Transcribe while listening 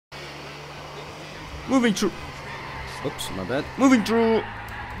Moving through. Oops, my bad. Moving through.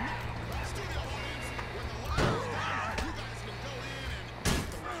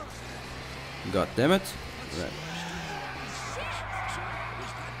 God damn it. Right.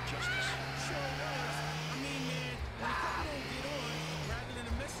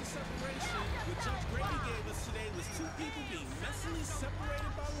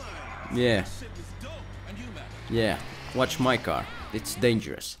 Yeah. Yeah. Watch my car. It's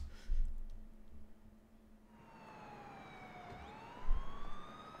dangerous.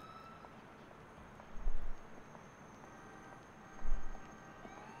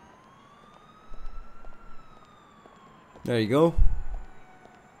 There you go.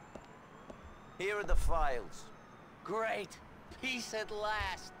 Here are the files. Great. Peace at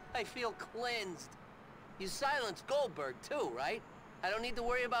last. I feel cleansed. You silenced Goldberg too, right? I don't need to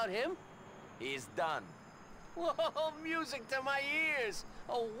worry about him? He's done. Whoa, music to my ears.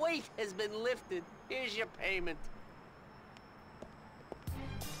 A weight has been lifted. Here's your payment.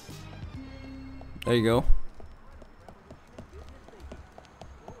 There you go.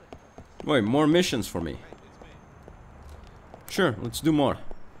 Wait, more missions for me. Sure, let's do more.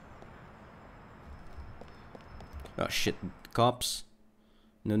 Oh shit, cops.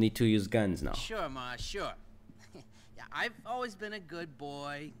 No need to use guns now. Sure, Ma, sure. Yeah, I've always been a good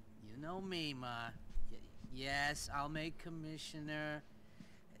boy. You know me, Ma. Yes, I'll make commissioner.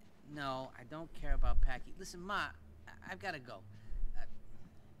 No, I don't care about Packy. Listen, Ma, I've got to go.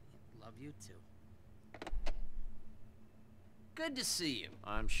 Love you too. Good to see you.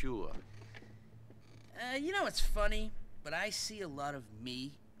 I'm sure. You know, it's funny, but I see a lot of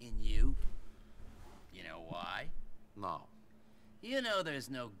me in you. You know why? No. You know there's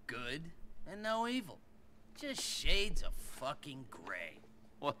no good and no evil. Just shades of fucking gray.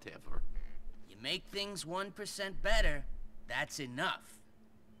 Whatever. You make things 1% better, that's enough.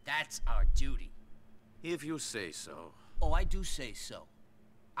 That's our duty. If you say so. Oh, I do say so.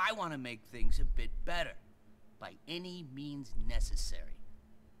 I want to make things a bit better. By any means necessary.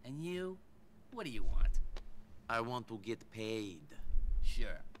 And you? What do you want? I want to get paid.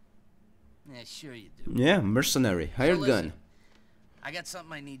 Sure. Yeah, sure you do. Yeah, mercenary, hired So gun. listen, I got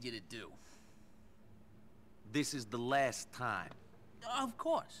something I need you to do. This is the last time. Of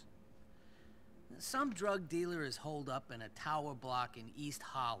course. Some drug dealer is holed up in a tower block in East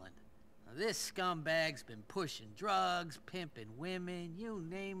Holland. Now, this scumbag's been pushing drugs, pimping women, you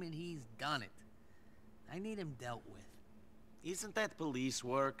name it, he's done it. I need him dealt with. Isn't that police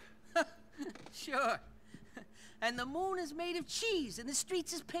work? Sure. And the moon is made of cheese and the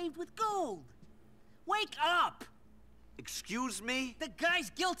streets is paved with gold. Wake up! Excuse me? The guy's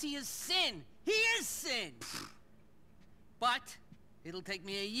guilty as sin. He is sin. But it'll take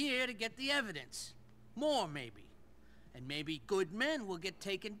me a year to get the evidence. More, maybe. And maybe good men will get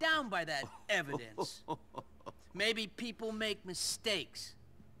taken down by that evidence. Maybe people make mistakes.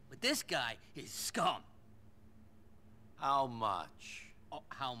 But this guy is scum. How much? Oh,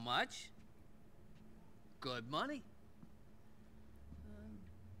 how much? Good money.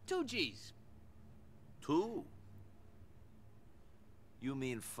 2 G's. 2? You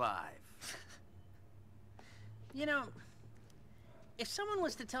mean 5? You know, if someone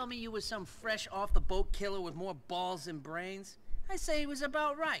was to tell me you was some fresh off the boat killer with more balls than brains, I'd say he was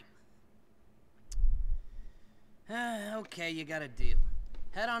about right. Okay, you got a deal.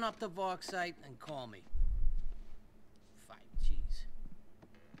 Head on up to Vork's site and call me. 5 G's.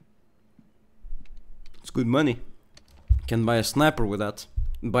 It's good money. Can buy a sniper with that.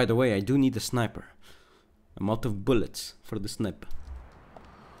 And by the way, I do need a sniper. I'm out of bullets for the sniper.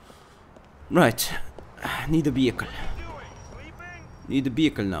 Right. Need a vehicle. Need a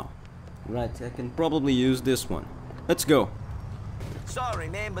vehicle now. Right, I can probably use this one. Let's go. Sorry,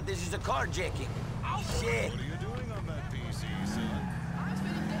 man, but this is a carjacking. Shit.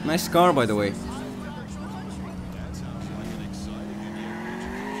 Nice car, by the way.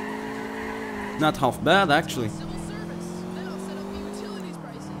 Not half bad, actually.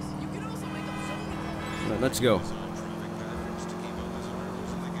 Right, let's go.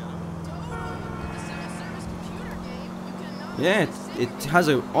 Yeah, it has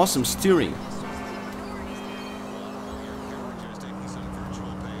an awesome steering.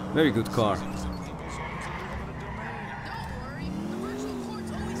 Very good car.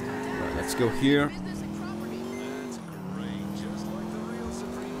 Right, let's go here.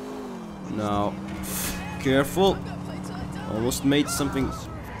 Now, careful. Almost made something.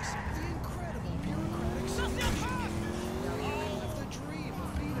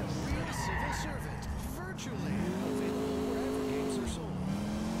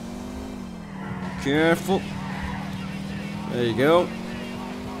 Careful. There you go.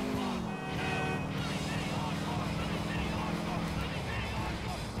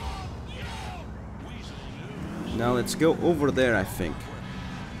 Now let's go over there, I think.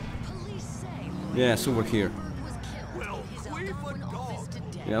 Yeah, it's over here.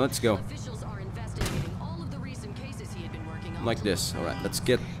 Yeah, let's go. Like this. Alright, let's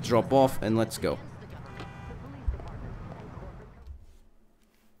drop off and let's go.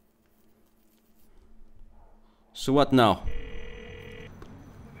 So what now?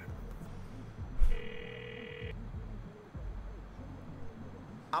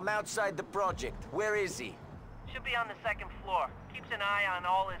 I'm outside the project. Where is he? Should be on the second floor. Keeps an eye on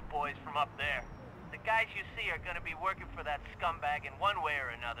all his boys from up there. The guys you see are gonna be working for that scumbag in one way or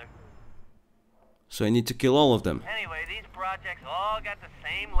another. So I need to kill all of them. Anyway, these projects all got the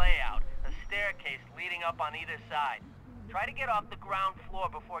same layout. A staircase leading up on either side. Try to get off the ground floor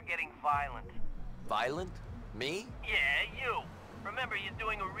before getting violent. Violent? Me? Yeah, you. Remember, you're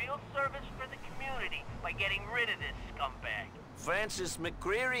doing a real service for the community by getting rid of this scumbag. Francis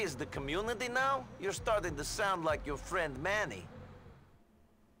McCreary is the community now? You're starting to sound like your friend Manny.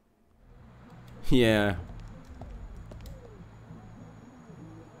 Yeah.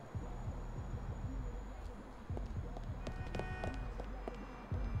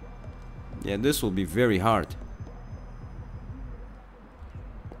 Yeah, this will be very hard.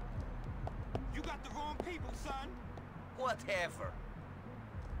 You got the wrong people, son. Whatever.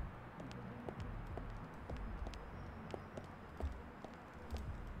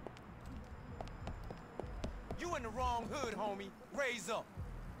 You in the wrong hood, homie. Raise up.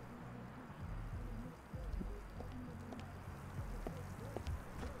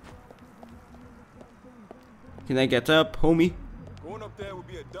 Can I get up, homie? Going up there would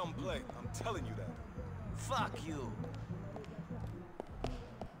be a dumb play. I'm telling you that. Fuck you.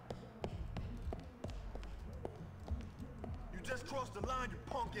 You just crossed the line, you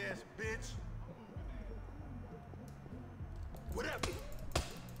punk ass bitch. Whatever.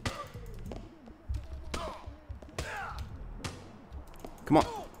 Come on.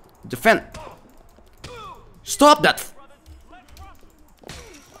 Defend. Stop that.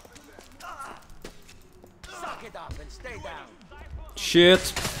 Suck it up and stay down.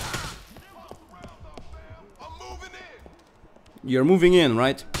 Shit. You're moving in,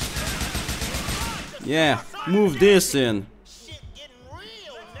 right? Yeah, move this in. Shit getting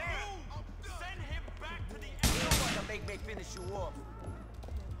real now. Send him back to the end. You don't want to make me finish you off.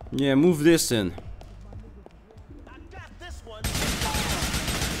 Yeah, move this in. I got this one.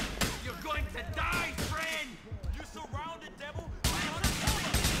 You're going to die, friend. You surrounded, devil.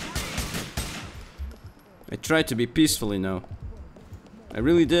 I tried to be peaceful, you know. I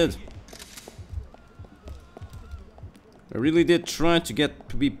really did. I really did try to get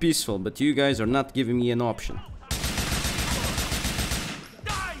to be peaceful, but you guys are not giving me an option.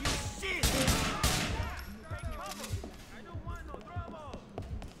 Die, you shit.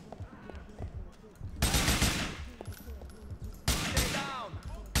 Stay down.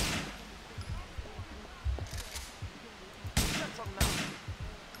 Shut from now.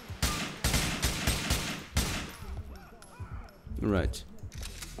 Right.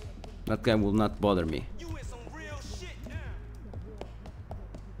 That guy will not bother me. You in some real shit now.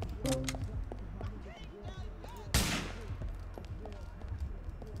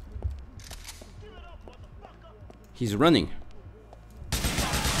 He's running.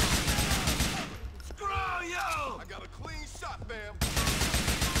 Screw you! I got a clean shot, fam. You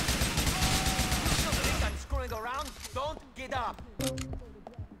think I'm screwing around? Don't get up.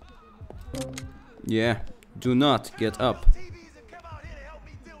 Yeah, do not get up. TVs and come out here to help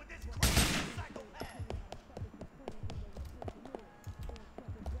me deal with this crazy psychopath.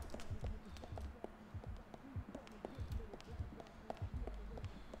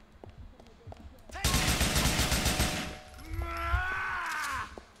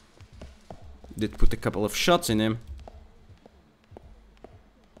 Did put a couple of shots in him.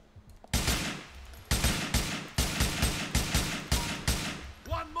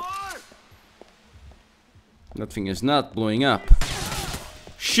 One more! That thing is not blowing up.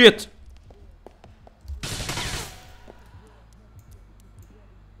 Shit!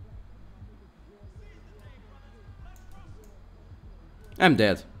 I'm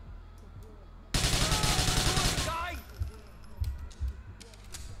dead. Die.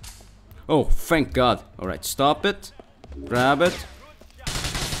 Oh, thank God. Alright, stop it. Grab it.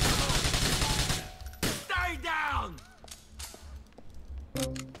 Stay down.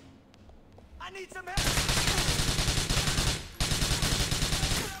 I need some help!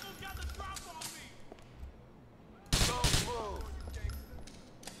 Don't move.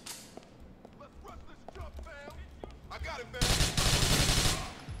 Let's rush this jump, fam! I got it, man!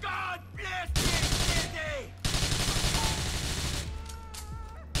 God bless you, Cindy.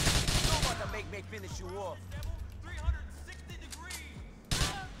 Don't want to make me finish you off.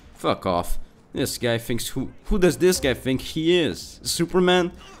 Fuck off. This guy thinks who does this guy think he is?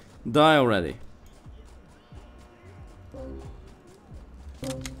 Superman? Die already.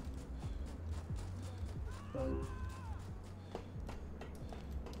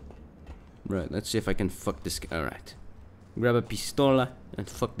 Right, let's see if I can fuck this guy. Alright. Grab a pistola and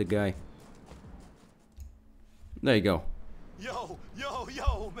fuck the guy. There you go. Yo,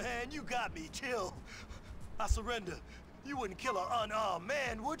 man, you got me. Chill. I surrender. You wouldn't kill an unarmed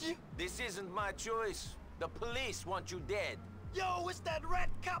man, would you? This isn't my choice. The police want you dead. Yo, it's that rat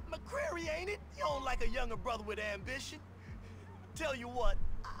cop McCreary, ain't it? You don't like a younger brother with ambition. Tell you what,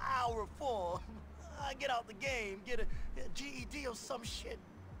 I'll reform. I get out the game, get a GED or some shit.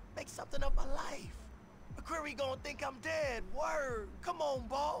 Make something of my life. McCreary gonna think I'm dead. Word. Come on,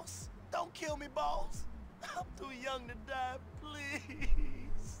 boss. Don't kill me, boss. I'm too young to die.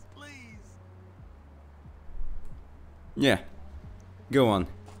 Please. Please. Yeah. Go on.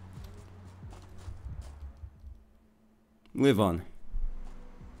 Live on.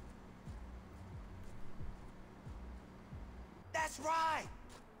 That's right.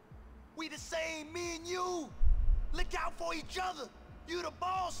 We the same, me and you. Look out for each other. You the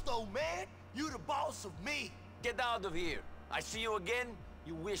boss, though, man. You the boss of me. Get out of here. I see you again.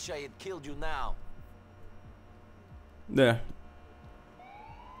 You wish I had killed you now. There.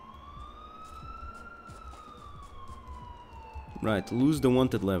 Right, lose the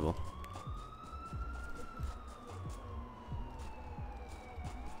wanted level.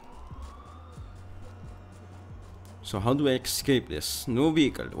 So how do I escape this? No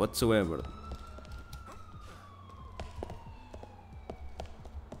vehicle whatsoever.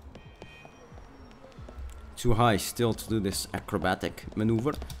 Too high still to do this acrobatic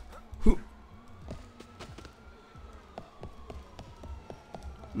maneuver.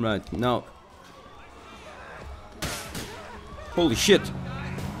 Right, now. Holy shit.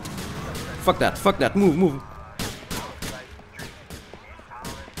 Fuck that, move.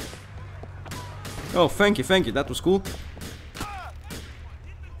 Oh, thank you, that was cool.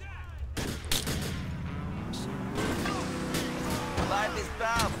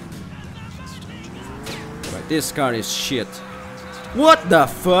 Right, this car is shit. What the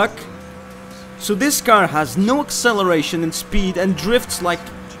fuck? So this car has no acceleration and speed and drifts like...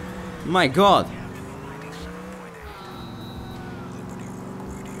 My god.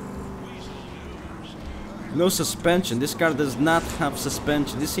 No suspension. This car does not have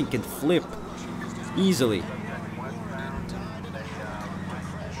suspension. This thing can flip easily.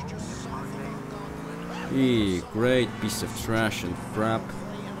 Great piece of trash and crap.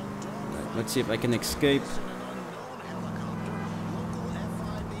 Right, let's see if I can escape.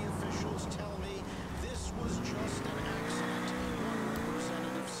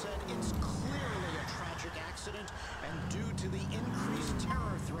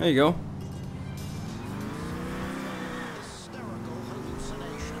 There you go.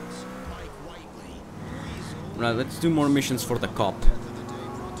 Right, let's do more missions for the cop.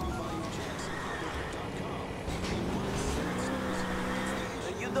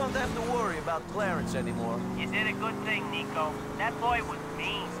 You don't have to worry about Clarence anymore. You did a good thing, Niko. That boy was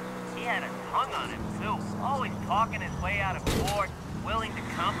mean. He had a tongue on him, too. Always talking his way out of court, willing to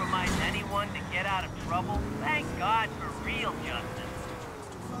compromise anyone to get out of trouble. Thank God for real justice.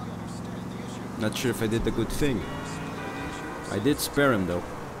 Not sure if I did the good thing. I did spare him though.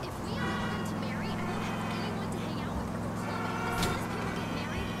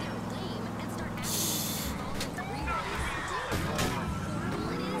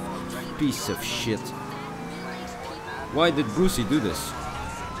 Piece of shit. Why did Brucey do this?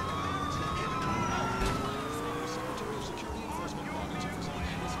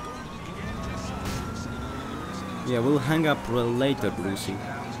 Yeah, we'll hang up later, Brucey.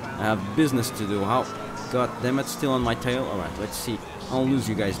 I have business to do. How? God damn it, still on my tail? Alright, let's see. I'll lose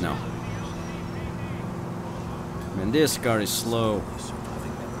you guys now. Man, this car is slow.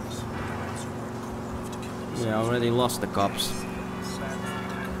 Yeah, I already lost the cops.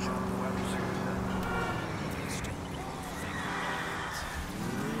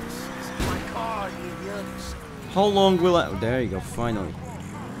 How long will I... Oh, there you go, finally.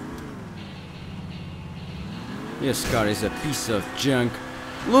 This car is a piece of junk.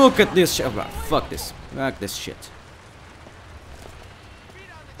 Look at this shit. Oh, fuck this. Fuck this shit.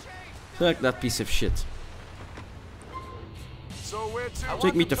 Fuck that piece of shit. So where to?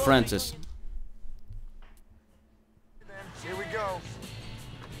 Take me to Francis.